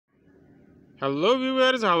Hello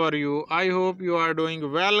viewers, how are you? I hope you are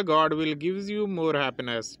doing well. God will give you more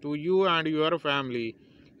happiness to you and your family.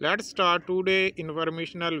 Let's start today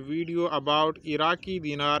informational video about Iraqi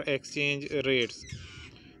Dinar exchange rates.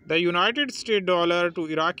 The United States dollar to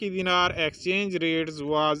Iraqi Dinar exchange rates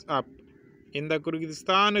was up in the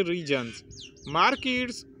Kyrgyzstan regions.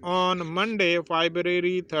 Markets on Monday,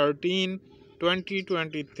 February 13,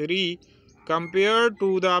 2023 compared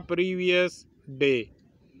to the previous day.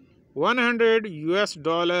 100 US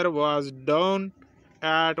dollar was down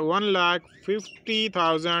at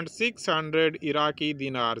 1,50,600 Iraqi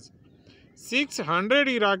dinars. 600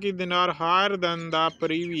 Iraqi dinar higher than the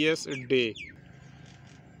previous day.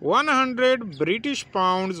 100 British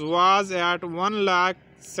pounds was at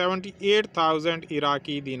 1,78,000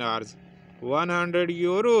 Iraqi dinars. 100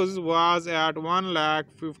 euros was at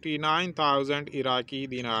 1,59,000 Iraqi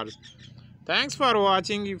dinars. Thanks for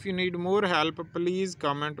watching. If you need more help, please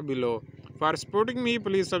comment below. For supporting me,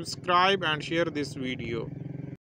 please subscribe and share this video.